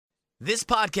This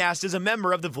podcast is a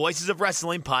member of the Voices of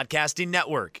Wrestling Podcasting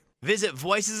Network. Visit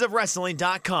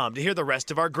voicesofwrestling.com to hear the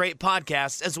rest of our great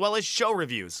podcasts, as well as show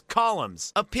reviews,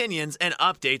 columns, opinions, and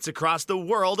updates across the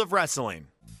world of wrestling.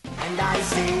 And I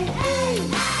say, hey,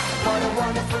 what a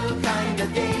wonderful kind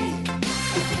of day.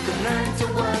 If you could learn to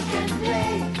work and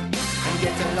play and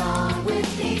get along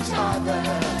with each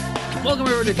other. Welcome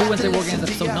everybody to Wednesday War Games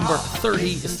episode number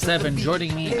 37.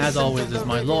 Joining me, as always, is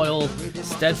my loyal,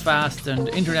 steadfast, and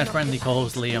internet-friendly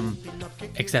co-host Liam,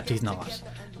 except he's not.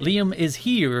 Liam is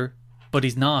here, but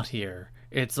he's not here.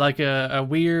 It's like a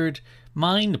weird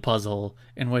mind puzzle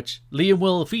in which Liam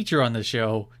will feature on the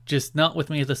show, just not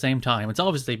with me at the same time. It's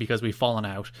obviously because we've fallen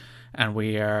out and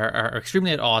we are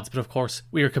extremely at odds, but of course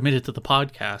we are committed to the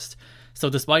podcast. So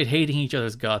despite hating each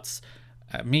other's guts,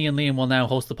 me and Liam will now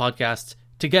host the podcast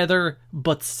together,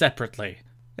 but separately.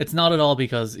 It's not at all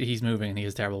because he's moving and he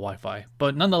has terrible Wi-Fi.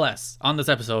 But nonetheless, on this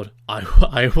episode,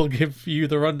 I will give you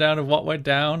the rundown of what went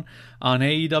down on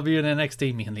AEW and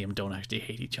NXT. Me and Liam don't actually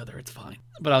hate each other, it's fine.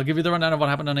 But I'll give you the rundown of what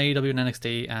happened on AEW and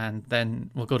NXT, and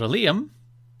then we'll go to Liam,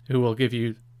 who will give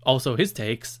you also his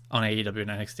takes on AEW and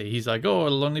NXT. He's like, oh,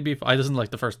 it'll only be... I listened like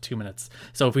the first 2 minutes.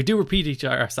 So if we do repeat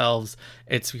ourselves,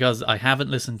 it's because I haven't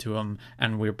listened to him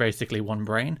and we're basically one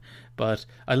brain. But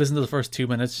I listened to the first 2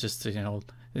 minutes just to,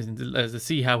 to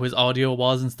see how his audio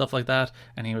was and stuff like that.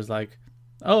 And he was like,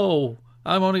 oh,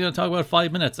 I'm only going to talk about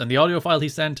 5 minutes. And the audio file he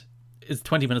sent is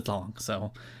 20 minutes long.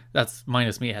 So that's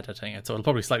minus me editing it. So it'll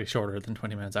probably be slightly shorter than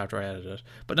 20 minutes after I edit it.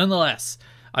 But nonetheless,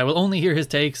 I will only hear his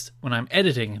takes when I'm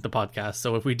editing the podcast.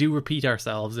 So if we do repeat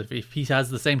ourselves, if he has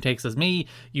the same takes as me,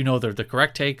 you know they're the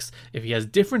correct takes. If he has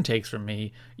different takes from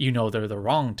me, you know they're the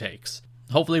wrong takes.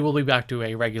 Hopefully we'll be back to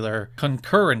a regular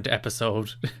concurrent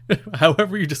episode,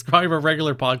 however you describe a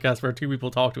regular podcast where two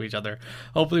people talk to each other.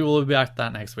 Hopefully we'll be back to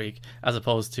that next week, as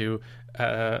opposed to,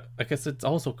 I guess it's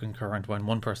also concurrent when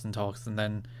one person talks and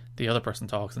then the other person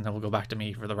talks, and then we'll go back to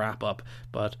me for the wrap-up.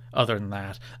 But other than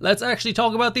that, let's actually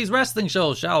talk about these wrestling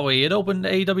shows, shall we? It opened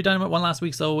AEW Dynamite 1 last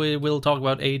week, so we will talk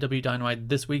about AEW Dynamite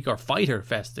this week, or Fyter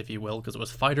Fest, if you will, because it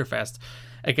was Fyter Fest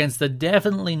against the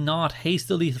definitely not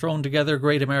hastily thrown together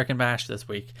Great American Bash this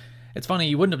week. It's funny,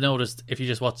 you wouldn't have noticed if you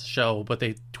just watched the show, but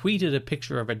they tweeted a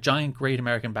picture of a giant Great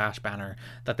American Bash banner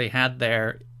that they had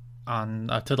there on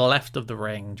to the left of the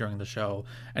ring during the show,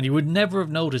 and you would never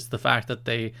have noticed the fact that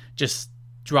they just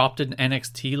dropped an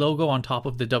NXT logo on top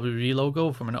of the WWE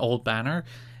logo from an old banner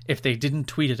if they didn't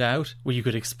tweet it out, where you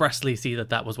could expressly see that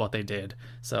that was what they did.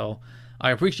 So I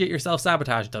appreciate your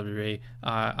self-sabotage, WWE.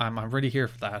 I'm really here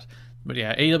for that. But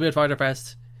yeah, AEW at Fyter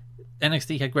Fest,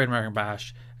 NXT had Great American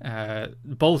Bash,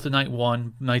 both night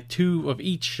 1, night 2 of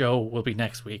each show will be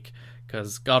next week,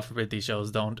 because God forbid these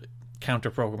shows don't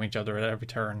counter-program each other at every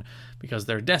turn because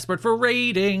they're desperate for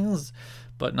ratings.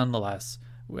 But nonetheless,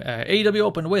 AEW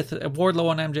opened with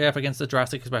Wardlow and MJF against the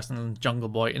Jurassic Express and Jungle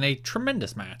Boy in a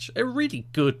tremendous match. A really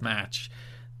good match.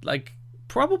 Like,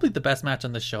 probably the best match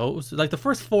on the show. Like, the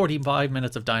first 45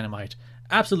 minutes of Dynamite,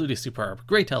 absolutely superb.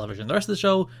 Great television. The rest of the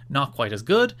show, not quite as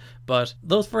good, but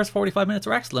those first 45 minutes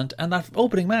were excellent, and that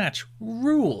opening match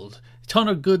ruled. Ton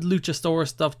of good Luchasaurus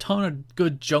stuff, ton of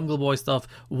good Jungle Boy stuff.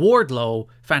 Wardlow,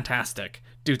 fantastic.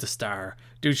 Dude's a star.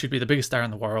 Dude should be the biggest star in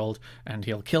the world, and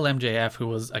he'll kill MJF, who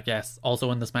was, I guess,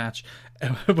 also in this match,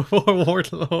 before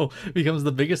Wardlow becomes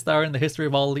the biggest star in the history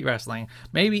of all elite wrestling.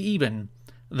 Maybe even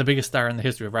the biggest star in the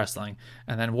history of wrestling.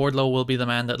 And then Wardlow will be the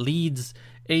man that leads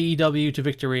AEW to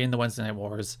victory in the Wednesday Night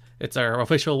Wars. It's our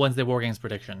official Wednesday War Games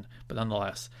prediction, but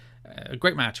nonetheless,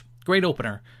 great match, great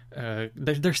opener.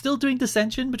 They're still doing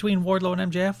dissension between Wardlow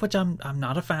and MJF, which I'm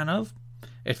not a fan of.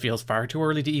 It feels far too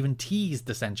early to even tease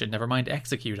dissension, never mind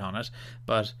execute on it.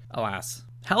 But alas,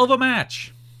 hell of a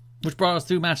match! Which brought us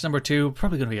to match number 2.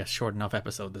 Probably going to be a short enough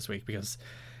episode this week, because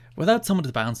without someone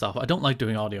to bounce off, I don't like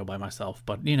doing audio by myself,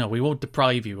 but we won't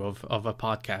deprive you of a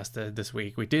podcast this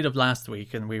week. We did of last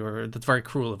week, and that's very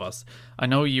cruel of us. I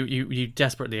know you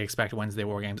desperately expect Wednesday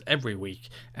War Games every week,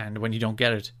 and when you don't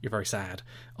get it, you're very sad,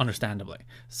 understandably.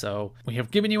 So we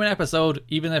have given you an episode,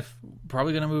 even if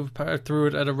probably going to move through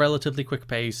it at a relatively quick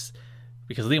pace,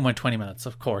 because Liam went 20 minutes,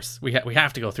 of course. We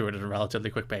have to go through it at a relatively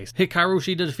quick pace. Hikaru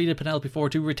Shida defeated Penelope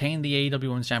Ford to retain the AEW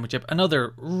Women's Championship.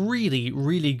 Another really,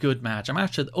 really good match. A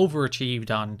match that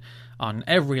overachieved on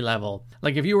every level.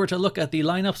 Like, if you were to look at the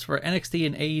lineups for NXT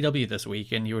and AEW this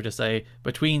week, and you were to say,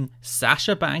 between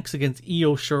Sasha Banks against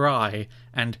Io Shirai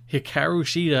and Hikaru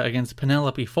Shida against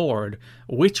Penelope Ford,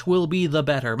 which will be the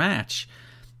better match?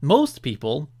 Most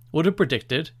people would have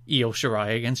predicted Io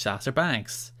Shirai against Sasha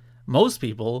Banks. Most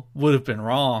people would have been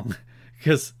wrong,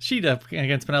 because Shida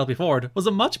against Penelope Ford was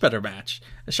a much better match.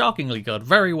 Shockingly good,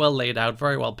 very well laid out,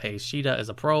 very well paced. Shida is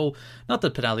a pro. Not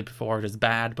that Penelope Ford is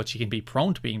bad, but she can be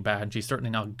prone to being bad. She's certainly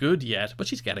not good yet, but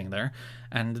she's getting there.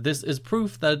 And this is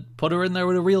proof that put her in there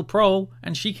with a real pro,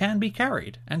 and she can be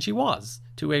carried. And she was,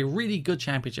 to a really good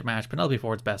championship match. Penelope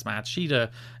Ford's best match.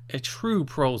 Shida, a true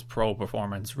pro's pro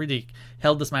performance. Really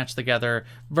held this match together,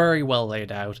 very well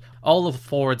laid out. All of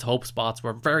Ford's hope spots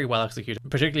were very well executed,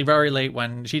 particularly very late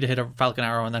when Shida hit a Falcon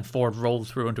Arrow and then Ford rolled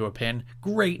through into a pin.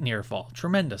 Great near fall.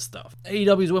 Tremendous stuff.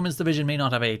 AEW's women's division may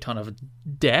not have a ton of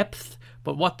depth,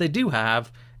 but what they do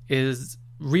have is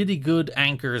really good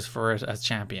anchors for it as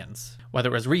champions. Whether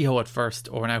it was Riho at first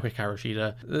or now Hikaru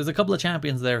Shida, there's a couple of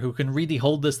champions there who can really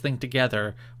hold this thing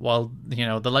together while,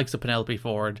 the likes of Penelope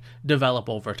Ford develop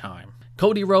over time.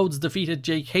 Cody Rhodes defeated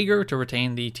Jake Hager to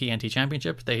retain the TNT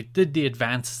Championship. They did the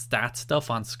advanced stat stuff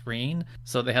on screen,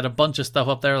 so they had a bunch of stuff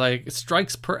up there like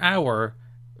strikes per hour.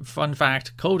 Fun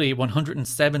fact, Cody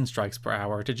 107 strikes per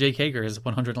hour to Jake Hager's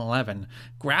 111.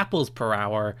 Grapples per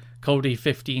hour, Cody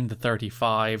 15 to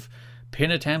 35. Pin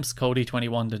attempts, Cody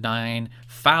 21 to 9.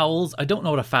 Fouls, I don't know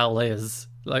what a foul is.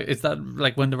 Like, is that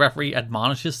like when the referee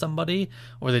admonishes somebody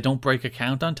or they don't break a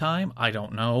count on time? I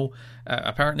don't know.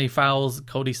 Apparently fouls,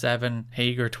 Cody 7,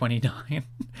 Hager 29.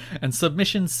 And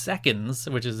submission seconds,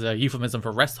 which is a euphemism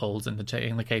for rest holds in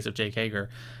the case of Jake Hager.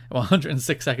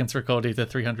 106 seconds for Cody to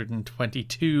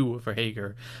 322 for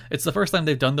Hager. It's the first time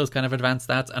they've done those kind of advanced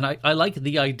stats, and I like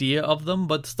the idea of them,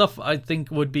 but stuff I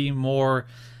think would be more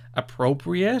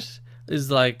appropriate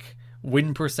is like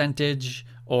win percentage,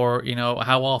 or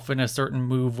how often a certain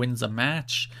move wins a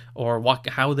match, or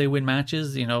how they win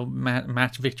matches,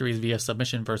 match victories via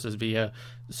submission versus via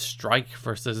strike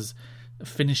versus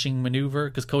finishing maneuver,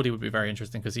 because Cody would be very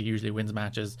interesting because he usually wins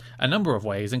matches a number of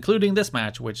ways, including this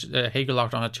match, which Hager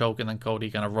locked on a choke and then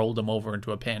Cody kind of rolled him over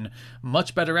into a pin.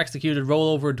 Much better executed roll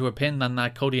over into a pin than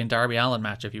that Cody and Darby Allin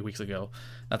match a few weeks ago.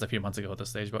 That's a few months ago at this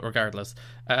stage, but regardless,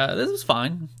 this was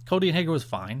fine. Cody and Hager was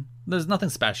fine. There's nothing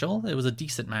special. It was a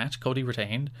decent match. Cody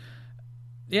retained.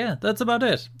 Yeah, that's about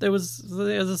it. It was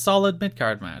a solid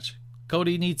mid-card match.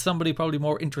 Cody needs somebody probably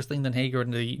more interesting than Hager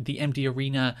in the empty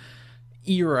arena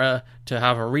era to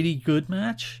have a really good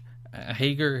match.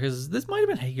 This might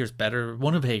have been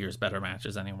one of Hager's better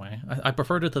matches anyway. I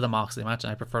preferred it to the Moxley match,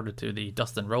 and I preferred it to the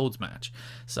Dustin Rhodes match.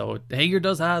 So Hager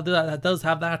does have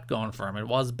that going for him. It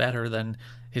was better than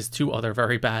his two other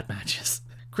very bad matches.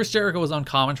 Chris Jericho was on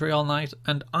commentary all night,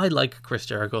 and I like Chris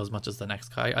Jericho as much as the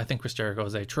next guy. I think Chris Jericho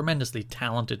is a tremendously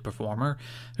talented performer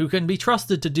who can be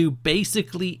trusted to do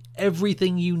basically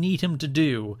everything you need him to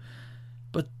do.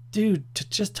 But dude, to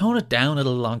just tone it down a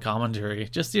little on commentary.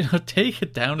 Just, take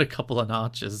it down a couple of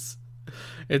notches.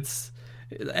 It's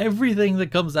everything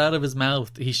that comes out of his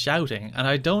mouth, he's shouting, and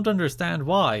I don't understand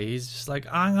why. He's just like,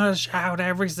 I'm gonna shout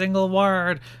every single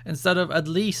word, instead of at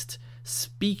least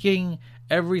speaking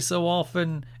every so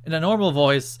often in a normal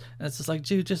voice. And it's just like,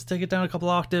 dude, just take it down a couple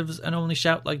octaves and only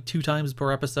shout like 2 times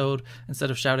per episode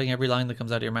instead of shouting every line that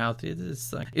comes out of your mouth.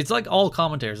 It's like all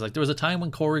commentators. Like, there was a time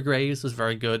when Corey Graves was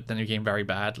very good, then he became very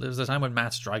bad. There was a time when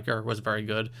Matt Striker was very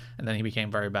good, and then he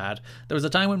became very bad. There was a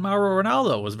time when Mauro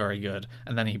Ronaldo was very good,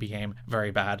 and then he became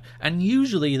very bad. And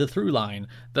usually the through line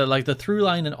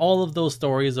in all of those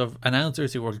stories of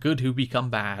announcers who are good who become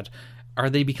bad, or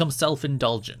they become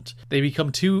self-indulgent. They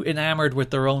become too enamored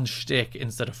with their own shtick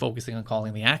instead of focusing on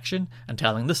calling the action and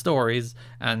telling the stories,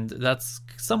 and that's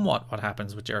somewhat what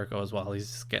happens with Jericho as well.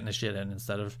 He's getting his shit in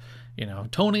instead of,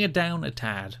 toning it down a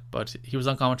tad. But he was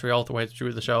on commentary all the way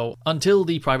through the show until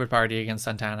the Private Party against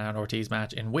Santana and Ortiz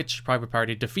match, in which Private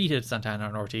Party defeated Santana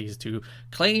and Ortiz to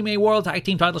claim a World Tag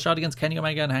Team title shot against Kenny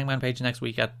Omega and Hangman Page next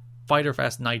week at Fyter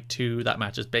Fest Night 2. That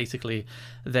match is basically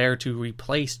there to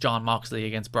replace Jon Moxley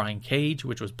against Brian Cage,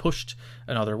 which was pushed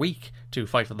another week to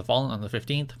Fight for the Fallen on the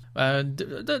 15th.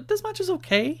 This match is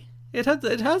okay. It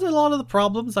has a lot of the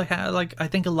problems I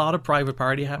think a lot of Private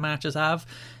Party matches have,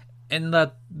 in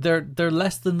that they're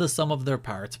less than the sum of their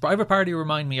parts. Private Party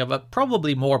remind me of a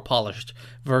probably more polished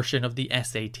version of the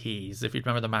SATs, if you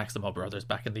remember the Maximo Brothers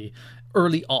back in the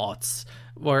early aughts,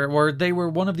 where they were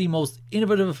one of the most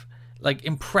innovative,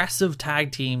 impressive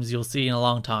tag teams you'll see in a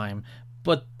long time,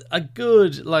 but a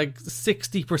good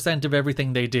 60% of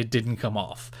everything they did didn't come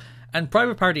off. And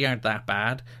Private Party aren't that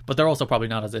bad, but they're also probably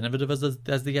not as innovative as the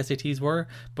SATs were.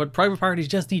 But Private Parties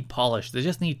just need polish. They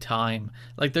just need time.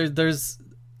 There's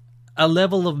a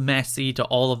level of messy to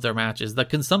all of their matches that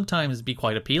can sometimes be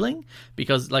quite appealing,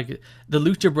 because like the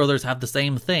Lucha Brothers have the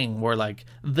same thing where like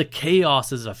the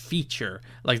chaos is a feature.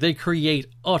 Like they create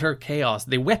utter chaos.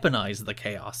 They weaponize the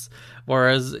chaos.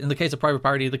 Whereas in the case of Private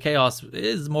Party, the chaos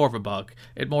is more of a bug.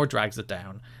 It more drags it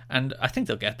down. And I think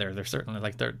they'll get there. They're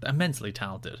certainly they're immensely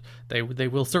talented. They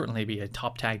will certainly be a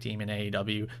top tag team in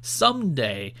AEW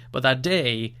someday, but that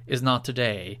day is not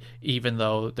today, even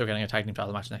though they're getting a tag team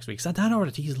title match next week. Santana and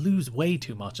Ortiz lose way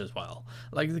too much as well.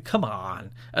 Like, come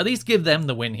on. At least give them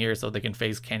the win here so they can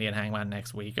face Kenny and Hangman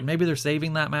next week. And maybe they're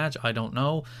saving that match, I don't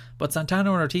know. But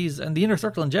Santana and Ortiz and the Inner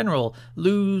Circle in general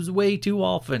lose way too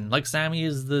often. Like, Sammy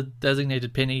is the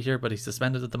designated pin eater, but he's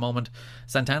suspended at the moment.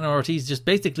 Santana and Ortiz just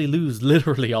basically lose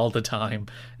literally all the time.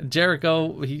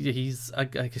 Jericho, he's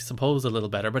I suppose a little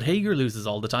better, but Hager loses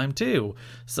all the time too.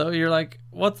 So you're like,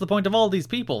 what's the point of all these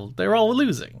people? They're all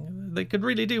losing. They could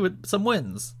really do with some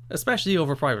wins, especially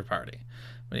over Private Party.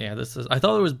 But yeah, I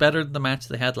thought it was better than the match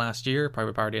they had last year,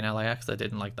 Private Party and LAX. I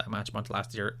didn't like that match much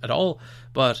last year at all,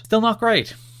 but still not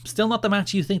great. Still not the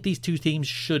match you think these two teams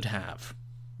should have,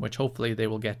 which hopefully they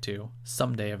will get to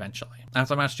someday eventually.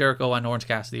 After the match, Jericho and Orange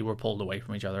Cassidy were pulled away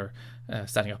from each other,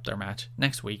 setting up their match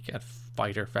next week at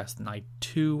Fyter Fest Night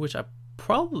 2, which I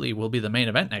probably will be the main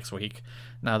event next week,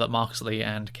 now that Moxley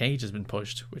and Cage has been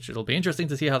pushed, which it'll be interesting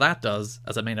to see how that does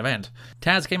as a main event.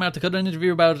 Taz came out to cut an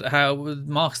interview about how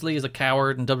Moxley is a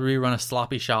coward and WWE run a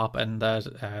sloppy shop, and that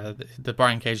the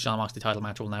Brian Cage-Jon Moxley title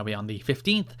match will now be on the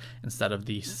 15th instead of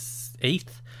the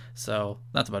 8th. So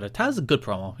that's about it. Taz is a good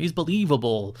promo. He's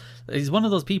believable. He's one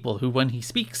of those people who, when he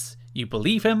speaks, you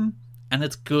believe him, and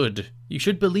it's good. You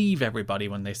should believe everybody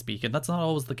when they speak, and that's not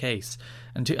always the case.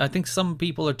 And I think some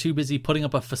people are too busy putting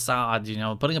up a facade,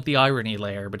 putting up the irony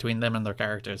layer between them and their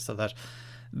characters, so that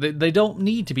they don't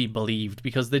need to be believed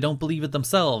because they don't believe it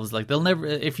themselves. Like, they'll never.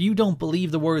 If you don't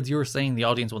believe the words you're saying, the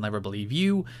audience will never believe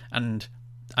you. And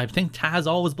I think Taz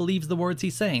always believes the words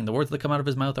he's saying. The words that come out of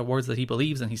his mouth are words that he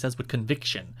believes, and he says with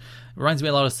conviction. It reminds me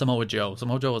a lot of Samoa Joe.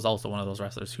 Samoa Joe is also one of those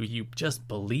wrestlers who you just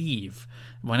believe.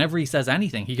 Whenever he says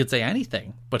anything, he could say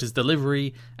anything, but his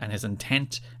delivery and his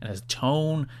intent and his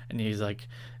tone and his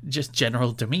just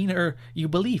general demeanor, you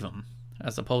believe him.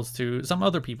 As opposed to some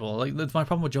other people. Like, that's my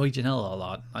problem with Joey Janela a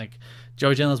lot. Like,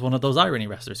 Joey Janela is one of those irony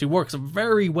wrestlers who works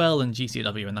very well in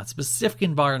GCW, in that specific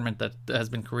environment that has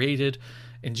been created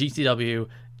in GCW.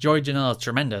 Joey Janela is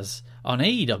tremendous. On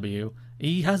AEW,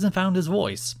 he hasn't found his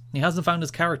voice. He hasn't found his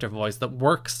character voice that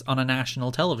works on a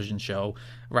national television show,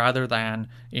 rather than,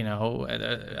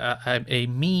 a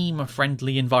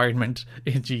meme-friendly environment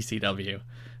in GCW.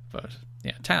 But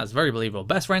yeah, Taz, very believable.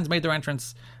 Best Friends made their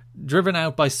entrance, driven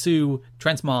out by Sue,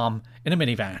 Trent's mom, in a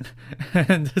minivan.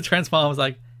 And Trent's mom was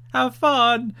like, have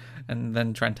fun! And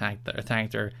then Trent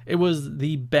thanked her. It was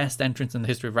the best entrance in the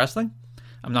history of wrestling.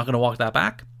 I'm not going to walk that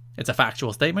back. It's a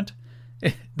factual statement.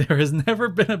 There has never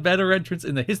been a better entrance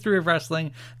in the history of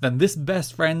wrestling than this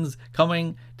Best Friends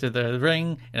coming to the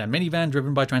ring in a minivan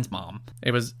driven by Trent's mom.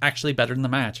 It was actually better than the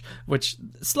match, which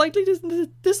slightly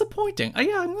disappointing.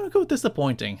 Yeah, I'm going to go with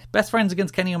disappointing. Best Friends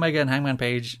against Kenny Omega and Hangman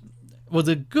Page was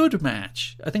a good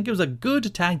match. I think it was a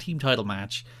good tag team title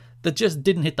match that just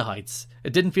didn't hit the heights.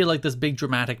 It didn't feel like this big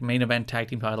dramatic main event tag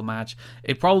team title match.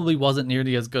 It probably wasn't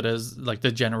nearly as good as like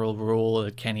the general rule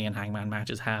that Kenny and Hangman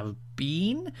matches have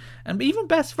been, and even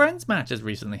Best Friends matches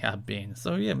recently have been.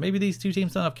 So yeah, maybe these two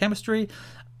teams don't have chemistry.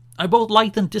 I both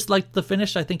liked and disliked the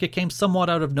finish. I think it came somewhat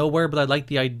out of nowhere, but I like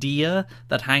the idea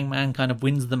that Hangman kind of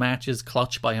wins the match's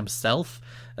clutch by himself,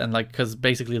 and because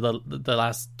basically the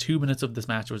last 2 minutes of this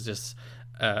match was just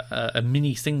a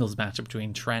mini singles match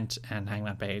between Trent and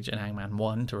Hangman Page, and Hangman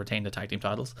won to retain the tag team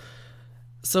titles.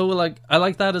 So I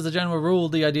like that as a general rule,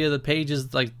 the idea that Page is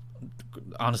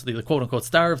honestly the quote-unquote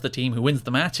star of the team who wins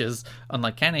the matches,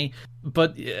 unlike Kenny.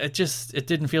 But it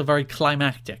didn't feel very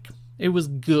climactic. It was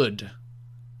good.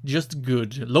 Just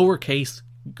good. Lowercase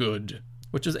good.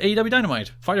 Which was AEW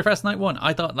Dynamite, Fyter Fest Night 1.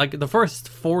 I thought the first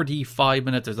 45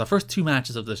 minutes, the first two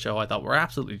matches of the show, I thought were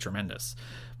absolutely tremendous.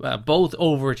 Both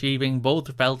overachieving,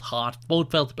 both felt hot,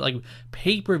 both felt like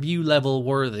pay-per-view level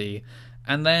worthy.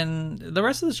 And then the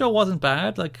rest of the show wasn't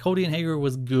bad. Cody and Hager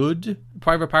was good.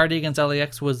 Private Party against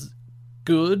LAX was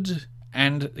good.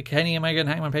 And Kenny Omega and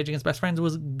Hangman Page against Best Friends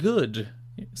was good.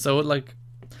 So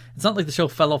it's not like the show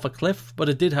fell off a cliff, but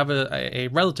it did have a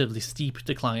relatively steep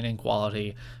decline in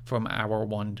quality from hour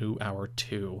 1 to hour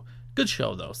 2. Good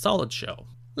show though, solid show.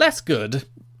 Less good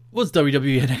was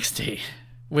WWE NXT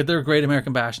with their Great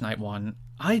American Bash Night 1.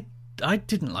 I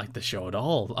didn't like the show at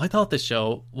all. I thought the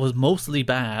show was mostly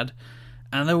bad,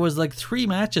 and there was 3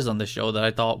 matches on the show that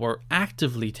I thought were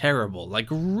actively terrible,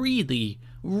 really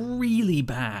really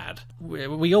bad.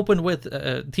 We opened with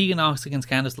Tegan Nox against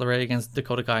Candice LeRae against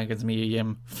Dakota Kai against Mia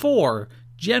Yim. 4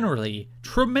 generally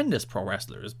tremendous pro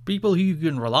wrestlers, people who you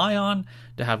can rely on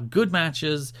to have good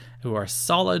matches, who are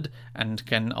solid and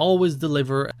can always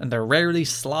deliver, and they're rarely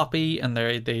sloppy, and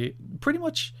they pretty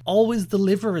much always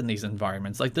deliver in these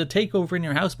environments. Like the Takeover in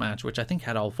Your House match, which I think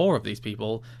had all 4 of these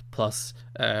people, plus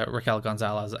Raquel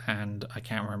Gonzalez, and I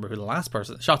can't remember who the last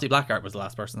person, Shotzi Blackheart was the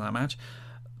last person in that match.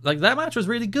 Like, that match was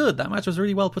really good. That match was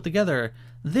really well put together.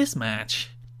 This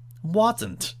match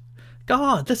wasn't.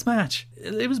 God, this match,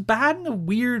 it was bad in a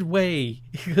weird way,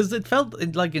 because it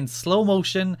felt like in slow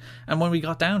motion, and when we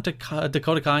got down to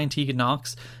Dakota Kai and Tegan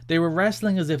Nox, they were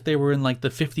wrestling as if they were in like the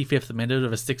 55th minute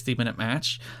of a 60-minute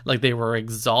match. Like, they were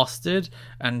exhausted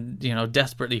and, you know,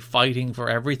 desperately fighting for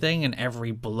everything, and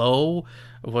every blow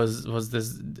was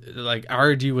this like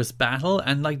arduous battle,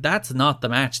 and like that's not the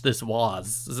match this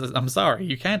was. I'm sorry,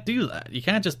 you can't do that. You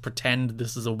can't just pretend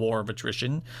this is a war of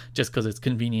attrition just because it's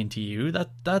convenient to you.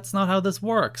 That's not how this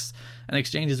works. And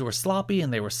exchanges were sloppy,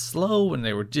 and they were slow, and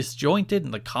they were disjointed,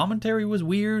 and the commentary was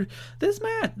weird. This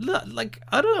match, like,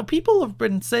 I don't know, people have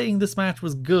been saying this match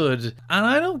was good, and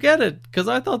I don't get it, because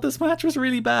I thought this match was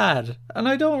really bad. And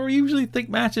I don't usually think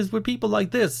matches with people like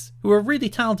this, who are really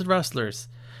talented wrestlers,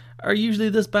 are usually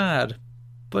this bad.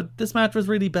 But this match was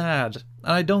really bad,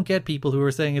 and I don't get people who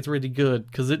are saying it's really good,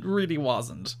 because it really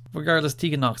wasn't. Regardless,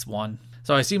 Tegan Nox won.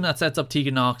 So I assume that sets up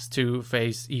Tegan Nox to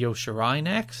face Io Shirai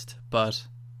next, but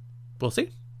we'll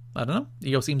see. I don't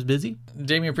know. Io seems busy.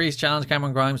 Damian Priest challenged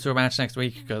Cameron Grimes to a match next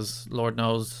week, because Lord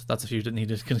knows that's a feud that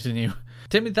needed to continue.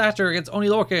 Timothy Thatcher against Oney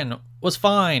Lorcan was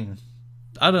fine.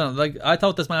 I don't know, like, I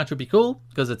thought this match would be cool,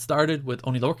 because it started with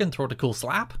Oney Lorcan throwing a cool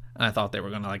slap, and I thought they were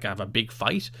going to, like, have a big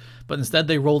fight, but instead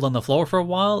they rolled on the floor for a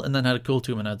while, and then had a cool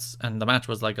 2 minutes, and the match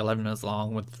was, like, 11 minutes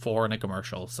long, with 4 in a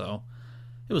commercial, so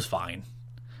it was fine.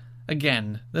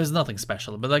 Again, there's nothing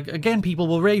special, but, like, again, people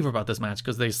will rave about this match,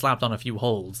 because they slapped on a few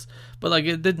holds, but, like,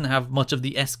 it didn't have much of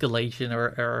the escalation,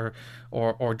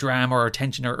 or drama, or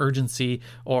tension, or urgency,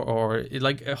 or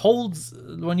like, holds.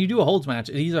 When you do a holds match,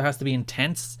 it either has to be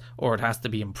intense, or it has to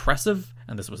be impressive,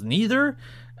 and this was neither,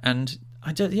 and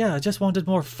I just wanted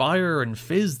more fire and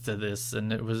fizz to this,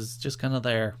 and it was just kind of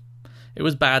there. It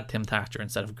was bad Tim Thatcher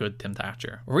instead of good Tim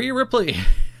Thatcher. Rhea Ripley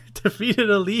defeated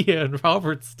Aaliyah and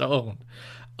Robert Stone.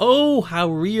 Oh, how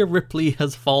Rhea Ripley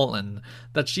has fallen,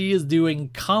 that she is doing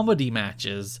comedy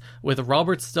matches with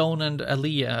Robert Stone and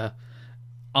Aaliyah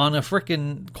on a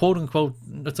frickin' quote-unquote,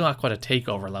 it's not quite a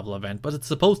takeover level event, but it's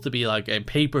supposed to be like a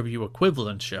pay-per-view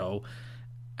equivalent show,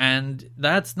 and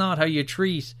that's not how you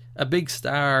treat a big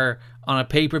star on a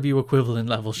pay-per-view equivalent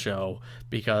level show,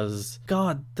 because,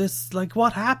 God, this, like,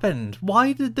 what happened?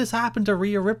 Why did this happen to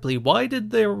Rhea Ripley? Why did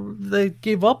they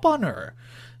give up on her?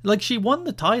 Like, she won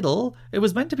the title, it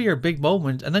was meant to be her big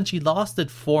moment, and then she lost it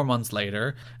 4 months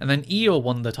later, and then Io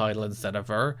won the title instead of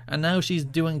her, and now she's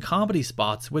doing comedy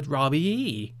spots with Robbie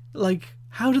E. Like,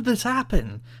 how did this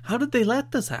happen? How did they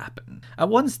let this happen? At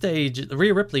one stage,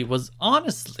 Rhea Ripley was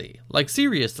honestly, like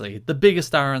seriously, the biggest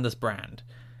star in this brand.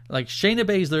 Like, Shayna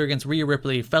Baszler against Rhea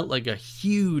Ripley felt like a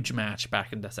huge match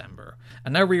back in December.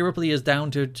 And now Rhea Ripley is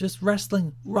down to just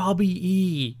wrestling Robbie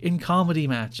E in comedy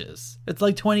matches. It's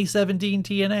like 2017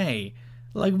 TNA.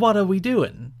 Like, what are we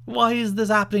doing? Why is this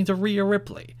happening to Rhea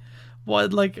Ripley?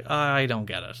 What, like, I don't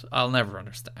get it. I'll never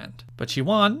understand. But she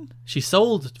won. She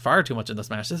sold far too much in this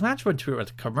match. This match went through a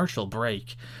commercial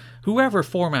break. Whoever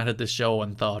formatted this show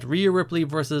and thought Rhea Ripley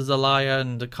versus Aaliyah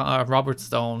and Robert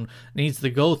Stone needs to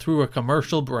go through a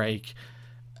commercial break,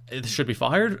 it should be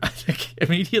fired, I think,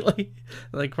 immediately.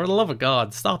 Like, for the love of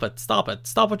God, stop it.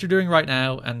 Stop what you're doing right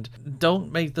now, and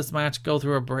don't make this match go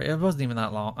through a break. It wasn't even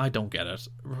that long. I don't get it.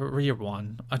 Rhea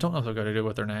won. I don't know what they're going to do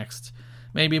with her next.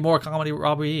 Maybe more comedy with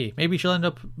Robbie E. Maybe she'll end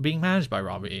up being managed by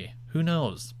Robbie E. Who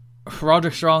knows?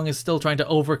 Roderick Strong is still trying to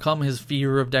overcome his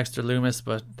fear of Dexter Lumis,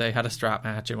 but they had a strap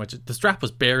match in which the strap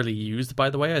was barely used, by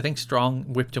the way. I think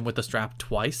Strong whipped him with the strap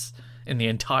twice in the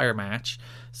entire match,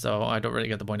 so I don't really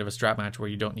get the point of a strap match where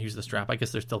you don't use the strap. I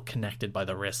guess they're still connected by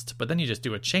the wrist, but then you just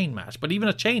do a chain match. But even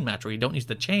a chain match where you don't use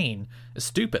the chain is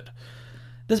stupid.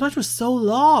 This match was so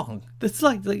long. It's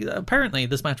like apparently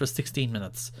this match was 16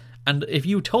 minutes, and if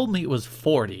you told me it was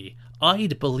 40,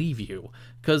 I'd believe you,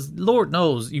 because Lord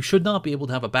knows you should not be able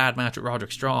to have a bad match with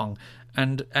Roderick Strong,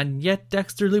 and yet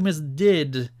Dexter Lumis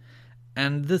did,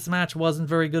 and this match wasn't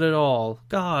very good at all.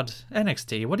 God,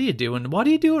 NXT, what are you doing? What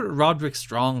do you do with Roderick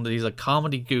Strong that he's a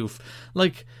comedy goof?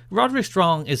 Like, Roderick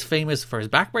Strong is famous for his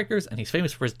backbreakers, and he's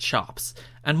famous for his chops,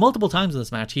 and multiple times in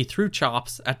this match he threw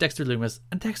chops at Dexter Lumis,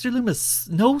 and Dexter Lumis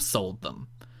no-sold them.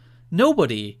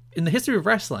 Nobody in the history of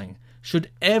wrestling should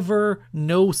ever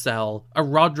no-sell a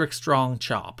Roderick Strong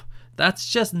chop. That's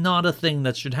just not a thing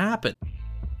that should happen.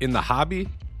 In the hobby,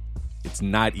 it's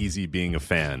not easy being a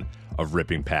fan of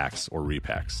ripping packs or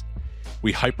repacks.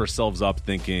 We hype ourselves up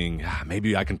thinking,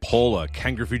 maybe I can pull a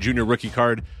Ken Griffey Jr. rookie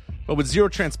card, but with zero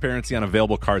transparency on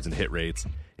available cards and hit rates,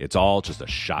 it's all just a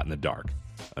shot in the dark.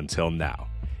 Until now.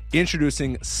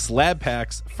 Introducing slab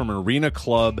packs from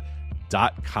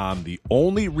arenaclub.com, the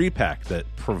only repack that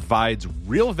provides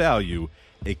real value,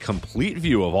 a complete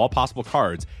view of all possible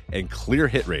cards, and clear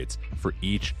hit rates for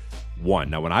each one.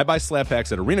 Now, when I buy slab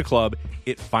packs at Arena Club,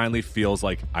 it finally feels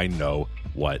like I know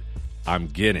what I'm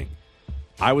getting.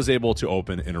 I was able to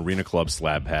open an Arena Club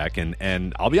slab pack,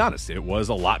 and I'll be honest, it was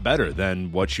a lot better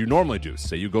than what you normally do.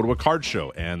 Say you go to a card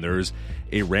show, and there's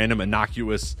a random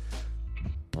innocuous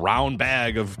brown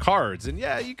bag of cards, and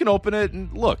yeah, you can open it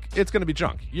and look, it's going to be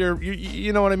junk.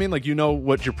 You know what I mean? Like, you know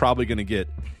what you're probably going to get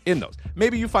in those.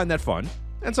 Maybe you find that fun,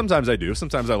 and sometimes I do.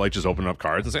 Sometimes I like just opening up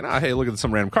cards and saying, hey, look at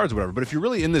some random cards or whatever. But if you're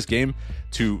really in this game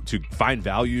to find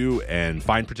value and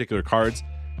find particular cards,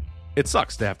 it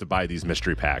sucks to have to buy these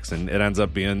mystery packs, and it ends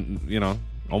up being,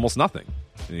 almost nothing,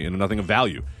 nothing of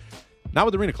value. Not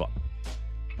with Arena Club.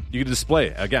 You can display,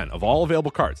 again, of all available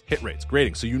cards, hit rates,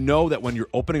 grading, so you know that when you're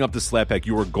opening up the slab pack,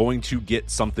 you are going to get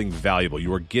something valuable.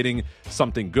 You are getting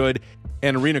something good.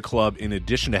 And Arena Club, in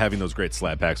addition to having those great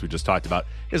slab packs we just talked about,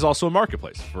 is also a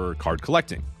marketplace for card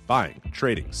collecting, buying,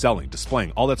 trading, selling,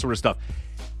 displaying, all that sort of stuff.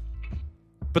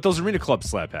 But those Arena Club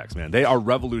slab packs, man, they are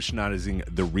revolutionizing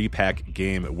the repack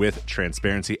game with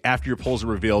transparency. After your pulls are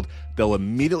revealed, they'll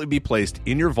immediately be placed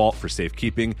in your vault for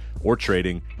safekeeping or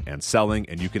trading and selling,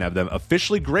 and you can have them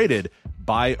officially graded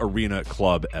by Arena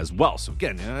Club as well. So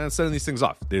again, sending these things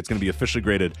off, it's going to be officially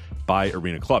graded by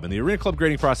Arena Club. And the Arena Club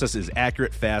grading process is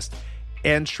accurate, fast,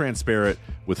 and transparent,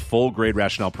 with full grade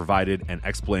rationale provided and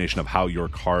explanation of how your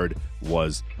card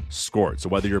was scored. So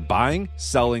whether you're buying,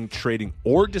 selling, trading,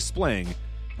 or displaying,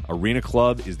 Arena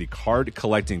Club is the card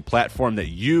collecting platform that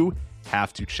you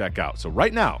have to check out. So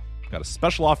right now, I've got a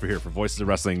special offer here for Voices of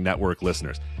Wrestling Network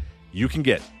listeners. You can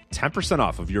get 10%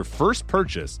 off of your first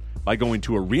purchase by going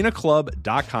to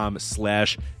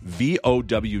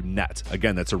arenaclub.com/VOWnet.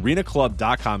 Again, that's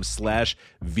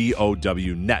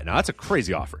arenaclub.com/VOWnet. Now, that's a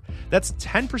crazy offer. That's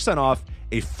 10% off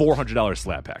a $400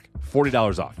 slab pack.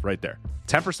 $40 off right there.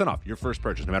 10% off your first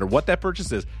purchase. No matter what that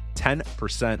purchase is,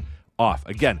 10% off.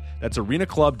 Again, that's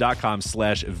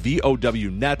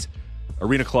arenaclub.com/VOWnet,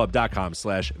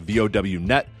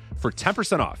 arenaclub.com/VOWnet for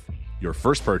 10% off your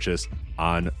first purchase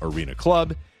on Arena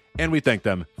Club. And we thank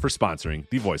them for sponsoring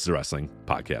the Voices of Wrestling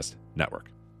Podcast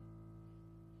Network.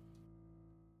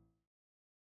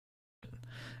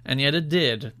 And yet it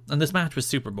did. And this match was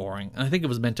super boring. And I think it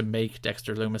was meant to make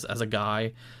Dexter Lumis as a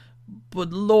guy.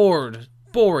 But Lord,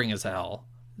 boring as hell.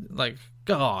 Like,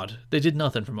 God, they did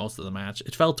nothing for most of the match.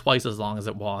 It felt twice as long as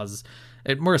it was.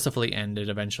 It mercifully ended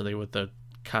eventually with the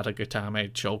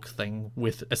Katagatame choke thing,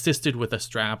 assisted with a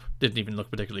strap. Didn't even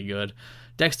look particularly good.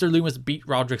 Dexter Lumis beat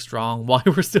Roderick Strong. Why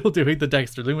we're still doing the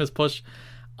Dexter Lumis push,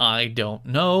 I don't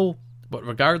know. But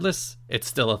regardless, it's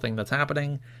still a thing that's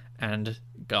happening. And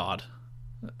God,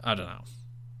 I don't know.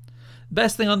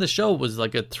 Best thing on the show was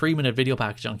like a 3-minute video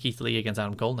package on Keith Lee against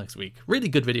Adam Cole next week. Really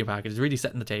good video package, really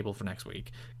setting the table for next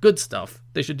week. Good stuff.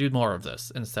 They should do more of this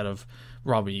instead of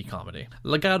Robbie E comedy.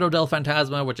 Legado del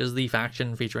Fantasma, which is the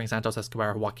faction featuring Santos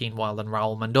Escobar, Joaquin Wilde, and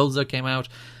Raul Mendoza, came out.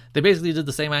 They basically did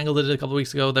the same angle they did a couple of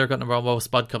weeks ago. They're cutting a promo.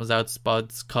 Spud comes out.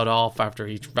 Spud's cut off after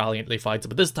he valiantly fights.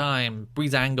 But this time,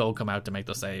 Breezango come out to make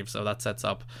the save. So that sets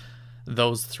up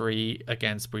those three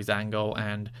against Breezango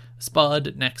and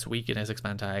Spud next week in a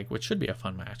 6-man tag, which should be a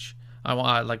fun match.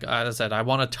 Like I said, I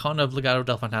want a ton of Legado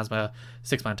del Fantasma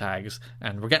 6-man tags,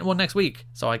 and we're getting one next week,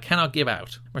 so I cannot give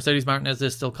out. Mercedes Martinez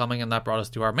is still coming, and that brought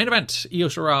us to our main event. Io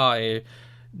Shirai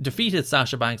defeated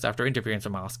Sasha Banks after interference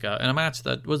from Asuka in a match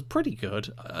that was pretty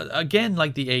good. Again,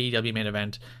 like the AEW main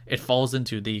event, it falls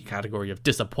into the category of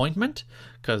disappointment,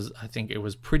 because I think it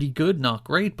was pretty good, not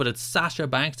great, but it's Sasha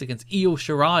Banks against Io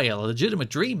Shirai, a legitimate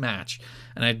dream match,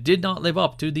 and it did not live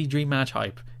up to the dream match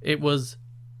hype. It was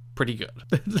pretty good.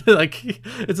 Like,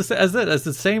 it's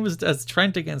the same as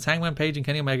Trent against Hangman Page and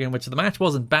Kenny Omega, in which the match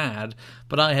wasn't bad,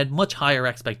 but I had much higher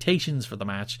expectations for the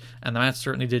match, and the match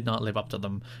certainly did not live up to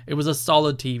them. It was a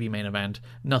solid TV main event,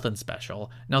 nothing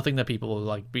special, nothing that people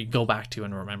will go back to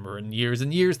and remember in years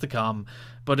and years to come,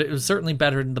 but it was certainly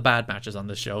better than the bad matches on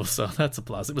this show, so that's a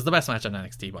plus. It was the best match on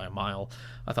NXT by a mile.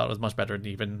 I thought it was much better than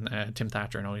even Tim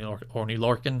Thatcher and Oney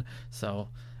Lorcan, so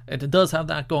it does have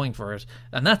that going for it.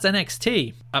 And that's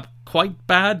NXT. A quite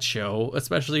bad show,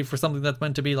 especially for something that's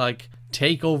meant to be like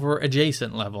TakeOver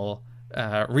adjacent level.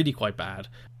 Really quite bad.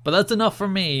 But that's enough for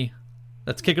me.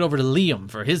 Let's kick it over to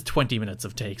Liam for his 20 minutes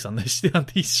of takes on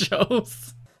these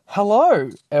shows.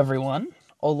 Hello, everyone.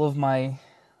 All of my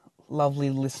lovely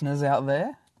listeners out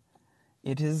there.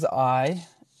 It is I,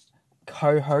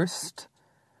 co-host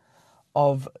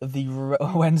of the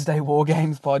Wednesday War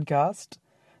Games podcast,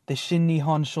 the Shin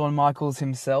Nihon Shawn Michaels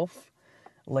himself,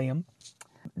 Liam.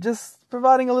 Just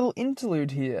providing a little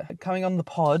interlude here, coming on the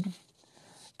pod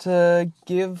to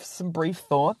give some brief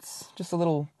thoughts, just a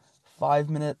little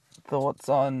 5-minute thoughts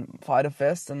on Fyter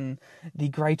Fest and the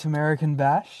Great American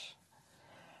Bash.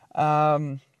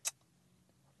 Last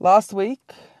week,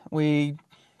 we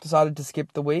decided to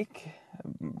skip the week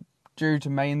due to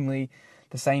mainly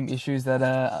the same issues that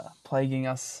are plaguing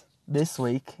us this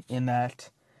week, in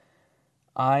that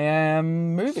I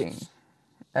am moving.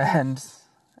 And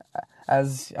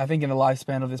as I think in the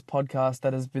lifespan of this podcast,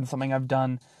 that has been something I've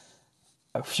done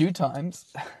a few times.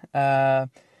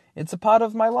 It's a part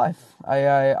of my life.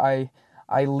 I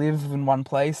live in one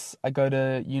place, I go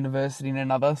to university in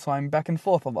another, so I'm back and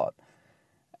forth a lot.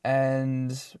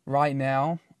 And right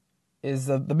now is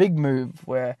the big move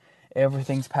where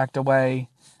everything's packed away.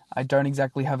 I don't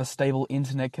exactly have a stable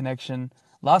internet connection.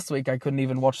 Last week I couldn't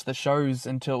even watch the shows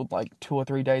until like 2 or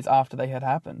 3 days after they had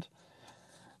happened.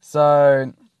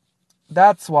 So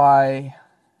that's why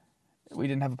we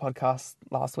didn't have a podcast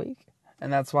last week.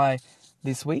 And that's why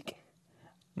this week,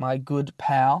 my good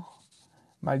pal,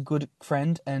 my good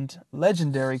friend and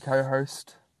legendary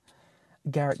co-host,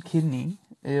 Garrett Kidney,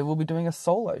 will be doing a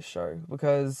solo show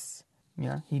because, you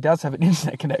know, he does have an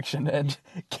internet connection and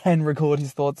can record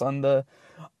his thoughts on the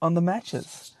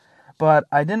matches. But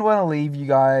I didn't want to leave you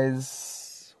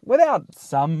guys without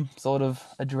some sort of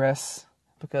address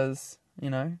because, you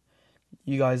know,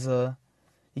 you guys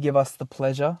you give us the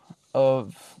pleasure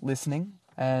of listening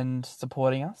and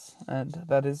supporting us, and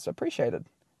that is appreciated.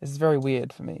 This is very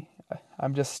weird for me.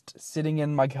 I'm just sitting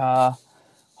in my car,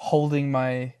 holding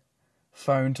my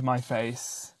phone to my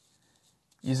face,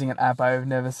 using an app I've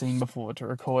never seen before to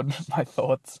record my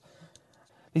thoughts.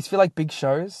 These feel like big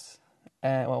shows,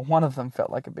 and well, one of them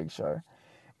felt like a big show,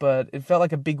 but it felt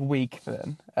like a big week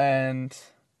then, and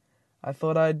I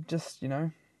thought I'd just, you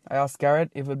know, I asked Garrett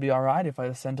if it would be alright if I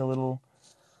just sent a little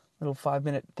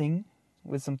 5-minute thing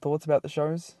with some thoughts about the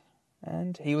shows,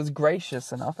 and he was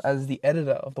gracious enough, as the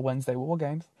editor of the Wednesday War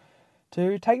Games,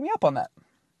 to take me up on that.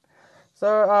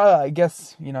 So I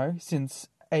guess, you know, since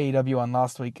AEW won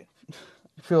last week,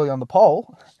 purely on the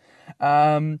poll,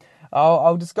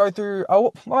 I'll just go through.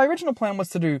 My original plan was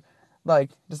to do like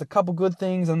just a couple good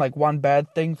things and like one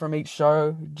bad thing from each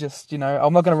show. Just, you know,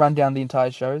 I'm not going to run down the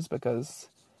entire shows because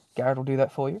Garrett will do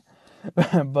that for you.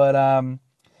 But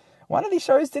one of these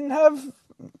shows didn't have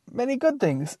many good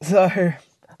things, so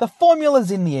the formula's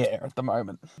in the air at the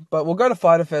moment. But we'll go to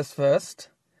Fyter Fest first.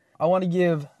 I want to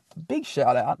give a big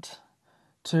shout out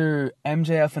to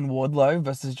MJF and Wardlow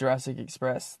versus Jurassic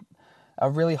Express. A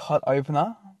really hot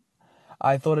opener.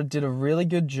 I thought it did a really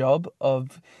good job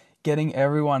of getting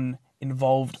everyone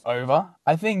involved over.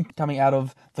 I think coming out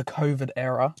of the COVID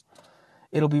era,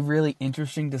 it'll be really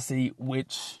interesting to see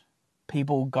which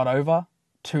people got over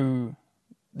to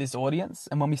this audience.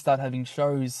 And when we start having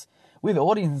shows with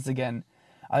audiences again,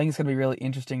 I think it's going to be really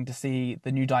interesting to see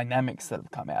the new dynamics that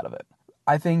have come out of it.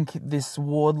 I think this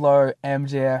Wardlow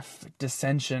MJF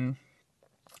dissension,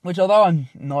 which although I'm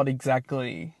not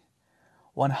exactly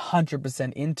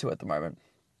 100% into at the moment,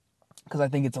 because I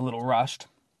think it's a little rushed,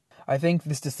 I think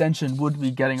this dissension would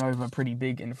be getting over pretty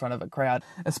big in front of a crowd,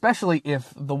 especially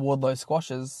if the Wardlow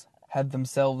squashes had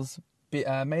themselves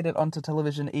made it onto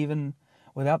television even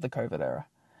without the COVID era.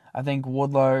 I think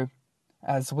Wardlow,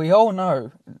 as we all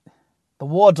know, the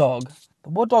War Dog's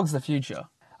the future.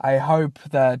 I hope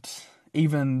that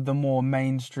even the more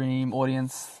mainstream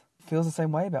audience feels the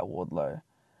same way about Wardlow.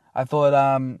 I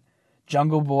thought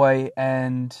Jungle Boy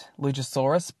and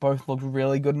Luchasaurus both looked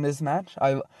really good in this match.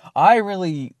 I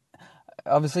really,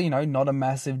 obviously, you know, not a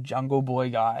massive Jungle Boy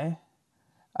guy.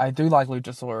 I do like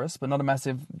Luchasaurus, but not a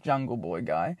massive Jungle Boy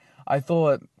guy. I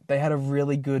thought they had a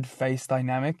really good face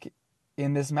dynamic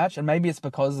in this match, and maybe it's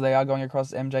because they are going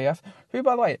across MJF, who,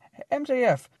 by the way,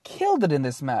 MJF killed it in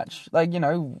this match. Like, you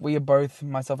know, we are both,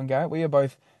 myself and Garrett, we are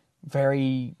both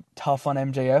very tough on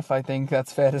MJF, I think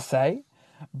that's fair to say,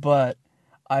 but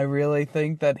I really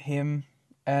think that him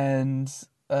and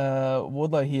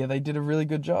Wardlow here, they did a really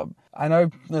good job. I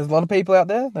know there's a lot of people out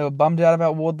there, they were bummed out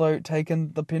about Wardlow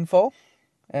taking the pinfall,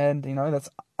 and, you know, that's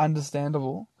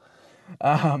understandable.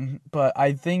 But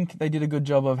I think they did a good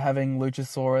job of having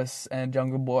Luchasaurus and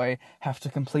Jungle Boy have to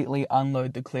completely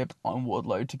unload the clip on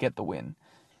Wardlow to get the win.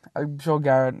 I'm sure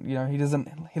Garrett,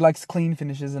 he likes clean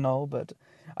finishes and all, but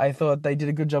I thought they did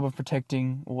a good job of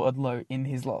protecting Wardlow in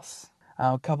his loss.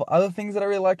 A couple other things that I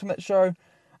really liked from that show,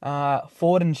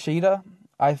 Ford and Sheeta,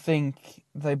 I think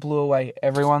they blew away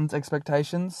everyone's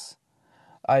expectations.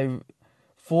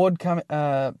 Ford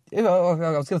I was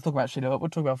going to talk about Sheeta, but we'll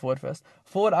talk about Ford first.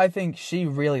 Ford, I think she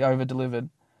really over-delivered.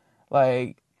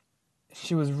 Like,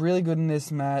 she was really good in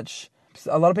this match.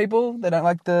 A lot of people, they don't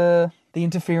like the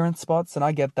interference spots, and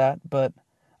I get that, but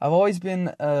I've always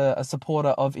been a supporter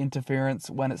of interference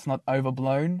when it's not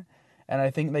overblown, and I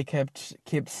think they kept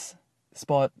Kip's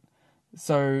spot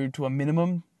so to a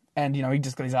minimum, and, he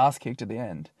just got his ass kicked at the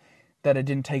end, that it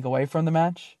didn't take away from the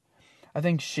match. I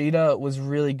think Sheeta was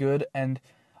really good, and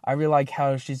I really like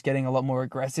how she's getting a lot more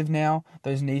aggressive now.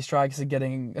 Those knee strikes are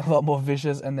getting a lot more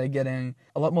vicious, and they're getting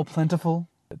a lot more plentiful.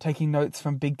 Taking notes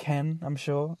from Big Ken, I'm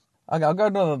sure. Okay, I'll go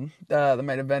to the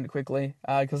main event quickly,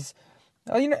 because,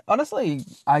 honestly,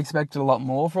 I expected a lot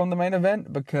more from the main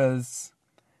event, because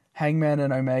Hangman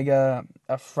and Omega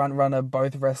are front-runner,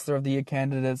 both Wrestler of the Year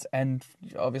candidates, and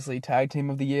obviously Tag Team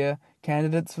of the Year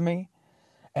candidates for me.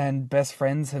 And Best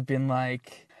Friends have been,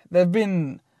 they've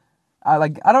been, I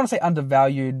don't want to say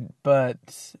undervalued,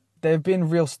 but they've been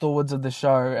real stalwarts of the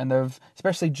show, and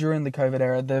especially during the COVID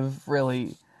era, they've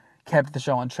really kept the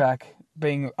show on track,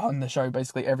 being on the show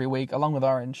basically every week, along with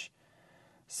Orange.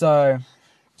 So,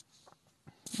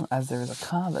 as there is a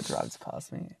car that drives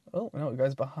past me. Oh, no, it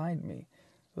goes behind me.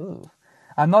 Ooh.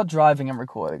 I'm not driving and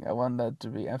recording. I want that to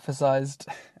be emphasized.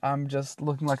 I'm just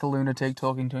looking like a lunatic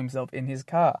talking to himself in his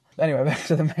car. Anyway, back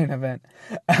to the main event.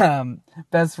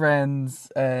 Best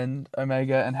Friends and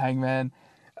Omega and Hangman.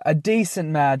 A decent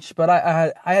match, but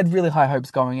I had really high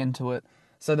hopes going into it.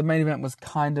 So the main event was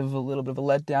kind of a little bit of a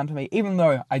letdown to me, even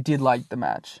though I did like the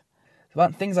match.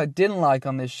 But things I didn't like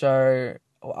on this show,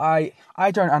 I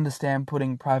don't understand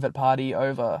putting Private Party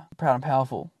over Proud and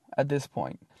Powerful at this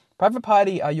point. Private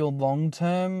Party are your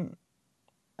long-term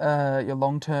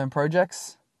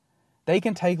projects. They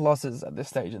can take losses at this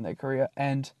stage in their career,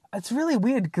 and it's really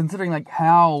weird considering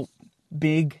how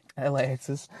big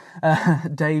LAX's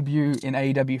debut in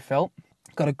AEW felt.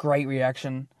 Got a great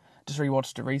reaction. Just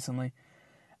rewatched it recently.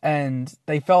 And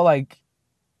they felt like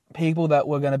people that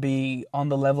were going to be on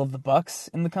the level of the Bucks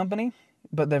in the company,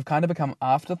 but they've kind of become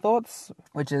afterthoughts,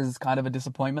 which is kind of a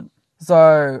disappointment.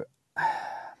 So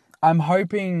I'm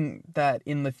hoping that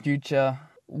in the future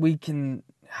we can...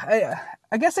 I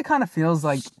guess it kind of feels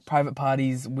like Private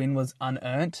Party's win was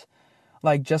unearned.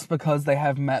 Just because they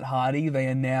have Matt Hardy, they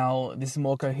are now this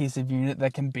more cohesive unit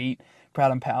that can beat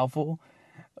Proud and Powerful.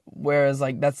 Whereas,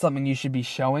 that's something you should be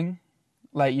showing.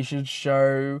 You should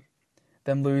show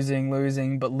them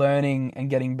losing, but learning and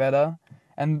getting better.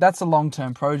 And that's a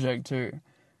long-term project too.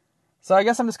 So I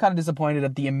guess I'm just kind of disappointed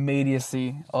at the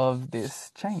immediacy of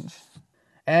this change.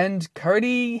 And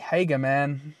Cody Hager,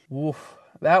 man. Oof,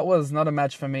 that was not a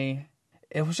match for me.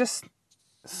 It was just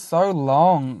so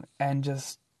long, and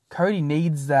just Cody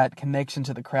needs that connection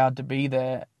to the crowd to be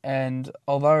there. And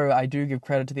although I do give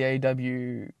credit to the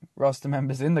AEW roster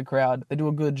members in the crowd, they do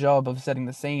a good job of setting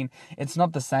the scene. It's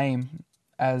not the same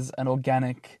as an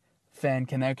organic fan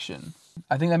connection.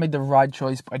 I think they made the right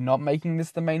choice by not making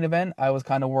this the main event. I was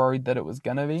kind of worried that it was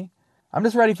going to be. I'm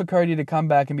just ready for Cody to come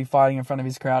back and be fighting in front of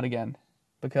his crowd again,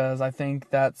 because I think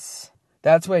that's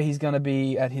where he's going to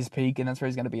be at his peak, and that's where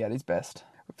he's going to be at his best.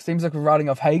 Seems like we're writing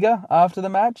off Hager after the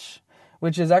match,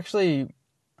 which is actually...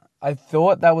 I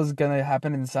thought that was going to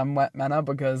happen in some manner,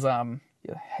 because kind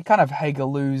of Hager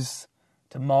lose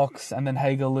to Mox, and then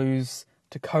Hager lose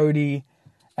to Cody,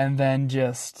 and then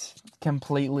just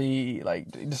completely,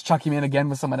 just chuck him in again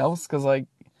with someone else, because,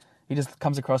 he just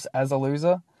comes across as a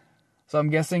loser. So I'm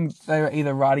guessing they were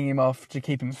either writing him off to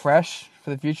keep him fresh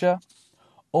for the future,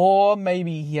 or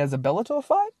maybe he has a Bellator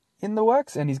fight in the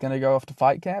works, and he's going to go off to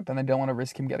fight camp, and they don't want to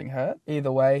risk him getting hurt.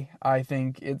 Either way, I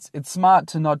think it's smart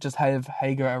to not just have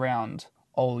Hager around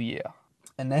all year.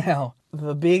 And now,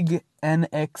 the big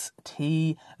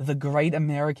NXT, the Great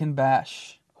American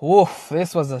Bash. Oof,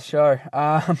 this was a show.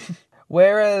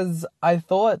 Whereas I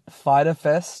thought Fyter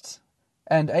Fest,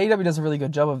 and AEW does a really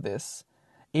good job of this,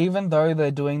 even though they're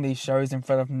doing these shows in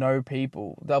front of no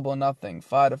people, Double or Nothing,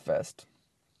 Fyter Fest,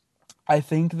 I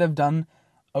think they've done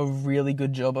a really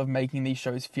good job of making these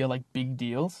shows feel like big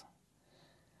deals.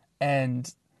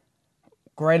 And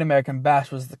Great American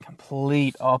Bash was the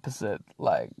complete opposite.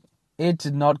 It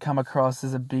did not come across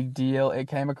as a big deal. It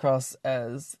came across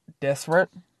as desperate.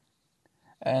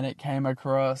 And it came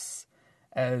across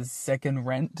as second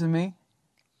rent to me.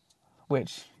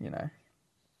 Which,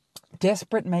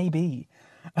 desperate may be.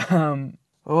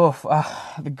 Oof.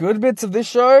 The good bits of this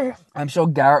show, I'm sure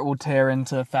Garrett will tear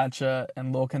into Thatcher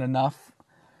and Lorcan enough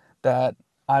that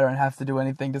I don't have to do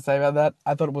anything to say about that.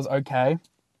 I thought it was okay.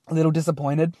 A little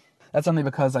disappointed. That's only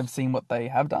because I've seen what they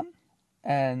have done.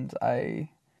 And I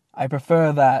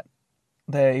prefer that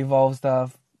their Evolve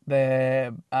stuff,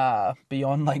 their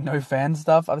Beyond like no fan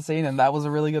stuff I've seen, and that was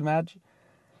a really good match.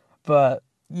 But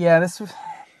yeah, it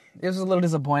was a little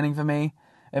disappointing for me.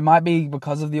 It might be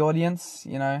because of the audience,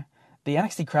 you know. The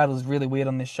NXT crowd was really weird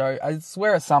on this show. I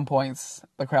swear at some points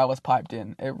the crowd was piped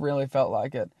in. It really felt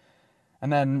like it.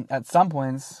 And then at some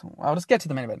points, I'll just get to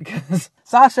the main event because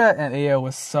Sasha and Io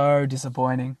was so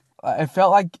disappointing. It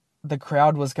felt like the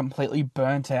crowd was completely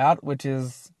burnt out, which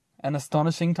is an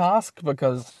astonishing task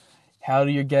because how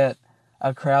do you get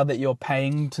a crowd that you're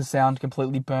paying to sound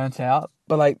completely burnt out?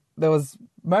 But like there was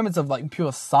moments of like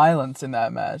pure silence in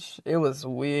that match. It was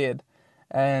weird.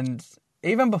 And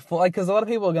even before, like, because a lot of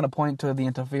people are going to point to the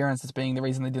interference as being the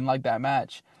reason they didn't like that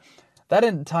match. That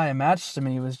entire match to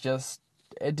me was just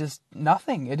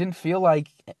nothing. It didn't feel like...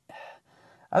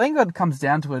 I think what comes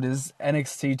down to it is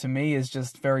NXT to me is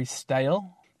just very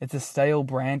stale. It's a stale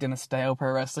brand and a stale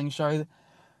pro wrestling show.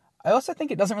 I also think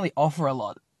it doesn't really offer a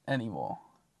lot anymore.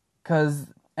 Because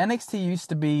NXT used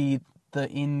to be the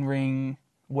in-ring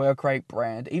work rate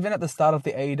brand. Even at the start of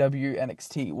the AEW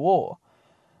NXT war,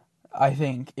 I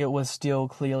think it was still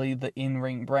clearly the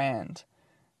in-ring brand.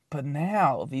 But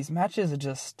now, these matches are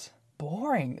just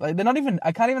boring. Like, they're not even...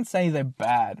 I can't even say they're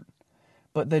bad.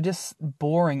 But they're just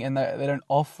boring and they don't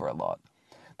offer a lot.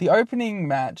 The opening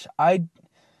match,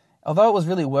 although it was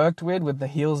really worked with the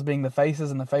heels being the faces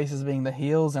and the faces being the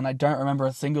heels, and I don't remember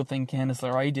a single thing Candice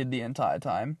LeRae did the entire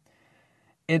time,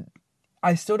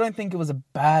 I still don't think it was a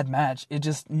bad match. It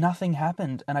just, nothing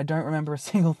happened, and I don't remember a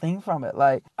single thing from it.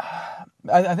 Like,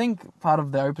 I think part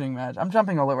of the opening match, I'm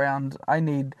jumping all around. I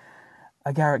need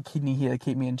a Garrett Kidney here to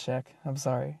keep me in check. I'm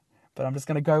sorry, but I'm just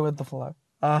going to go with the flow.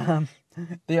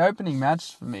 The opening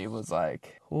match for me was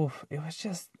like, oof, it was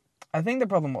just... I think the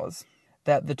problem was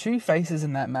that the two faces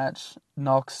in that match,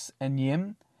 Nox and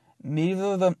Yim,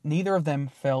 neither of them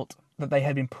felt that they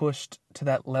had been pushed to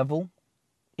that level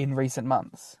in recent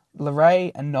months.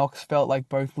 LeRae and Nox felt like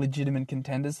both legitimate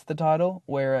contenders for the title,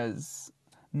 whereas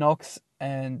Nox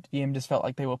and Yim just felt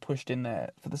like they were pushed in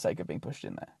there for the sake of being pushed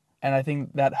in there. And I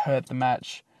think that hurt the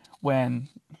match when,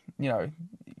 you know,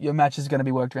 your match is going to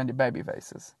be worked around your baby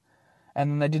faces. And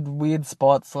then they did weird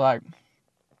spots like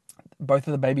both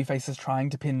of the baby faces trying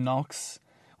to pin Nox,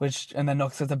 and then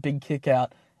Nox has a big kick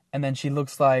out, and then she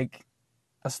looks like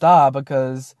a star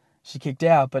because she kicked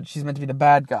out, but she's meant to be the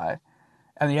bad guy.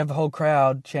 And you have the whole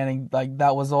crowd chanting, like,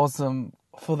 that was awesome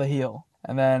for the heel.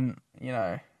 And then, you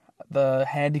know, the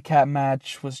handicap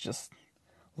match was just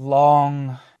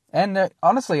long. And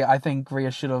honestly, I think Rhea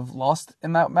should have lost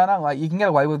in that manner. Like, you can get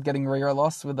away with getting Rhea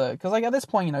lost with because, like, at this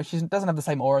point, you know, she doesn't have the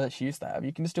same aura that she used to have.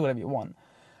 You can just do whatever you want.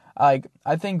 Like,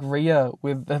 I think Rhea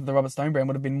with the Robert Stone brand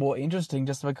would have been more interesting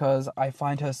just because I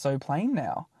find her so plain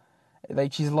now.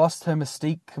 Like, she's lost her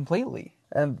mystique completely.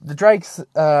 And the Drake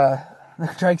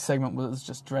segment was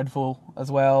just dreadful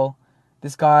as well.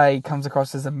 This guy comes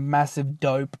across as a massive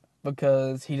dope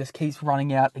because he just keeps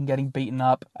running out and getting beaten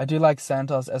up. I do like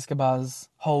Santos Escobar's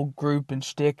whole group and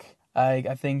shtick.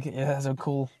 I think it has a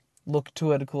cool look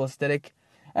to it, a cool aesthetic.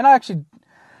 And I was going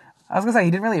to say,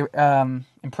 he didn't really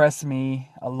impress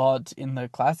me a lot in the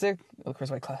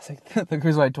Cruiserweight Classic, the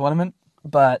Cruiserweight Tournament.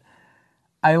 But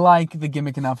I like the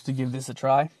gimmick enough to give this a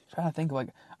try. I'm trying to think, like,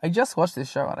 I just watched this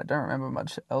show and I don't remember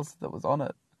much else that was on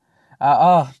it.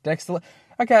 Dexter.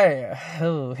 Okay.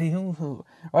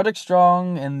 Roderick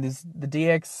Strong and the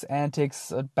DX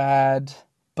antics are bad,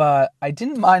 but I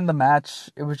didn't mind the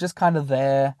match. It was just kind of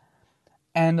there.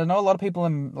 And I know a lot of people are,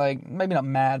 like, maybe not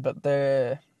mad, but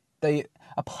they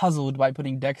are puzzled by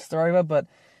putting Dexter over. But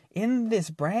in this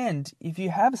brand, if you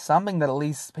have something that at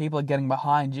least people are getting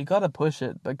behind, you gotta push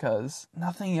it because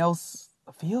nothing else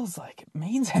feels like it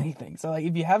means anything. So, like,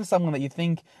 if you have someone that you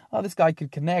think, oh, this guy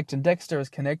could connect, and Dexter is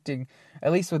connecting,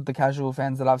 at least with the casual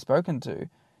fans that I've spoken to,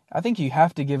 I think you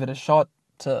have to give it a shot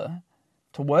to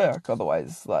work.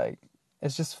 Otherwise, like,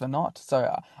 it's just for naught.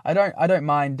 So I don't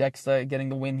mind Dexter getting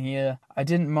the win here. I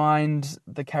didn't mind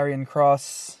the Karrion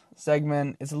Kross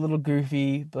segment. It's a little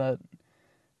goofy, but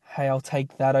hey, I'll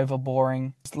take that over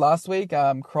boring. Last week,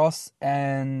 Kross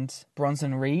and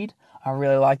Bronson Reed, I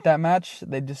really liked that match.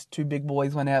 They just two big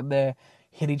boys went out there,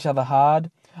 hit each other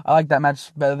hard. I like that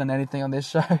match better than anything on this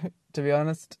show, to be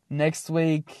honest. Next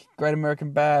week, Great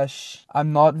American Bash,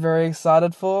 I'm not very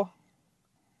excited for,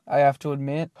 I have to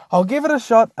admit. I'll give it a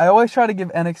shot. I always try to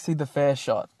give NXT the fair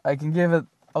shot. I'll give it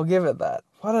that.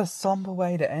 What a somber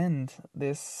way to end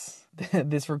this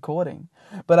this recording.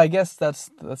 But I guess that's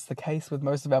the case with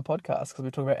most of our podcasts, because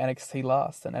we talk about NXT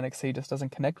last, and NXT just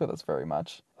doesn't connect with us very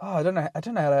much. Oh, I don't know how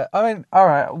to. I mean, all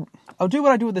right, I'll do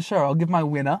what I do with the show. I'll give my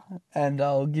winner, and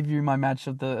I'll give you my match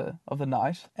of the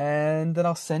night, and then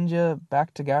I'll send you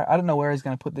back to Garrett. I don't know where he's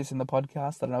going to put this in the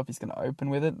podcast. I don't know if he's going to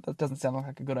open with it. That doesn't sound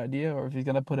like a good idea, or if he's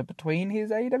going to put it between his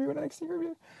AEW and NXT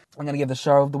review. I'm going to give the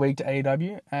show of the week to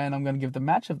AEW, and I'm going to give the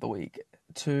match of the week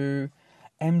to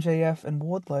MJF and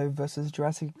Wardlow versus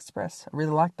Jurassic Express. I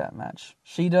really liked that match.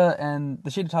 Sheeta and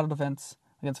the Sheeta title defense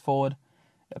against Ford,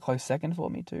 a close second for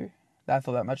me too. I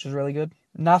thought that match was really good.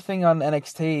 Nothing on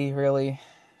NXT really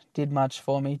did much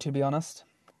for me, to be honest.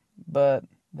 But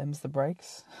them's the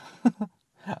breaks.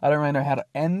 I don't really know how to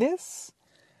end this.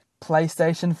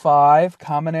 PlayStation 5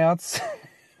 coming out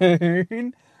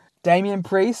soon. Damian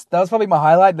Priest. That was probably my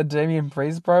highlight, the Damian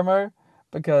Priest promo.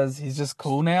 Because he's just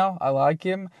cool now. I like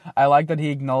him. I like that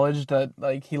he acknowledged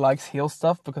that he likes heel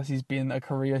stuff because he's been a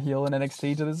career heel in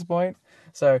NXT to this point.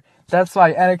 So that's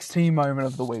my NXT moment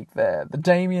of the week there. The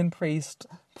Damian Priest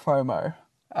promo.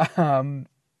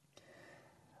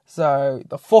 So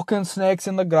the fucking snakes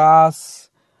in the grass.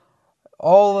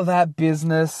 All of that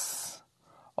business.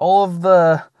 All of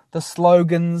the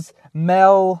slogans.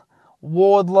 Mel,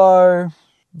 Wardlow,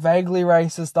 vaguely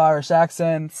racist Irish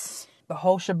accents. The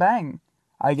whole shebang.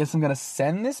 I guess I'm going to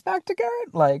send this back to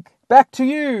Garrett. Back to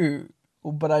you.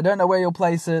 But I don't know where you'll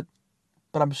place it.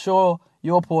 But I'm sure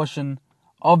your portion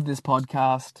of this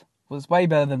podcast was way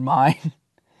better than mine.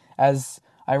 As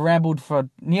I rambled for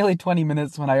nearly 20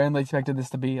 minutes when I only expected this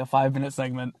to be a 5-minute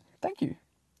segment. Thank you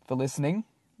for listening.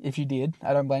 If you did.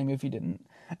 I don't blame you if you didn't.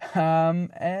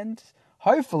 And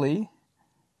hopefully,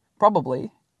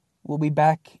 probably, we'll be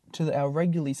back to our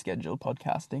regularly scheduled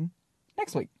podcasting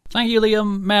next week. Thank you,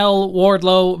 Liam. Mel,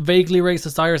 Wardlow, vaguely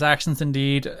racist Irish accents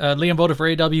indeed. Liam voted for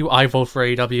AEW, I vote for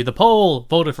AEW. The poll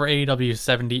voted for AEW,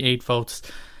 78 votes,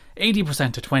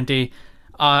 80% to 20.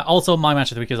 Also, my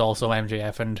match of the week is also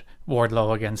MJF and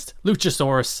Wardlow against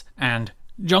Luchasaurus and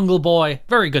Jungle Boy.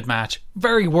 Very good match.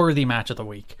 Very worthy match of the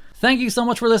week. Thank you so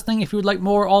much for listening. If you would like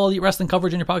more All Elite Wrestling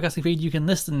coverage in your podcasting feed, you can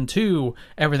listen to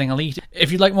Everything Elite.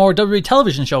 If you'd like more WWE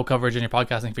television show coverage in your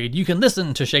podcasting feed, you can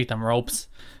listen to Shake Them Ropes.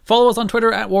 Follow us on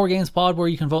Twitter at WarGamesPod, where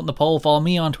you can vote in the poll. Follow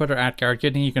me on Twitter at Garrett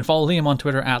Kidney. You can follow Liam on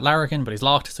Twitter at Larrikin, but he's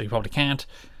locked, so you probably can't.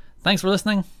 Thanks for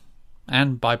listening,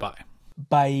 and bye-bye.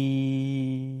 Bye.